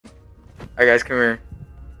Alright guys, come here.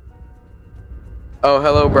 Oh,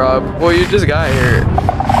 hello, bro. Well, you just got here.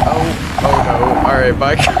 Oh no. Alright,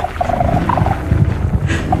 bye.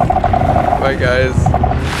 Bye, guys.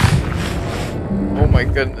 Oh my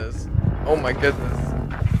goodness. Oh my goodness.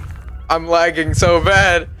 I'm lagging so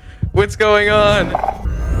bad. What's going on?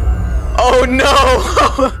 Oh no!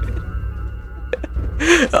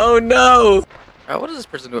 Oh no! What is this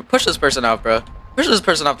person doing? Push this person out, bro. Push this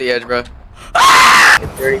person off the edge, bro. Ah!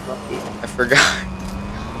 Dirty monkey. I forgot.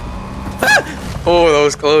 Oh, that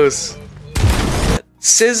was close.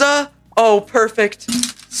 SZA? Oh, perfect.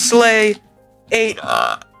 Slay. 8.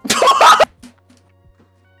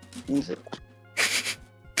 Music.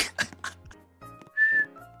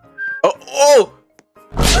 Oh! Whoa!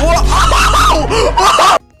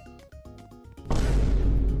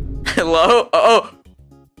 Hello? Oh!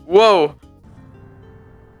 Whoa!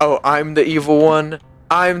 Oh, I'm the evil one.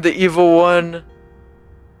 I'm the evil one.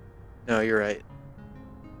 No, you're right.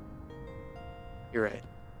 You're right.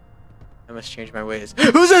 I must change my ways.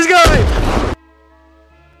 Who's this guy?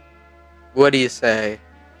 What do you say?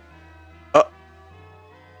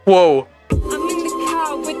 Whoa. I'm in the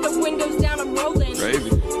car with the windows down, I'm rolling. Crazy.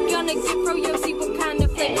 Gonna get froyo, see what kind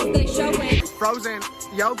of flavors they showing. Frozen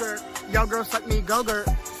yogurt, yo girl suck me go-gurt.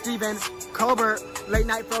 Steven Colbert, late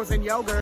night frozen yogurt.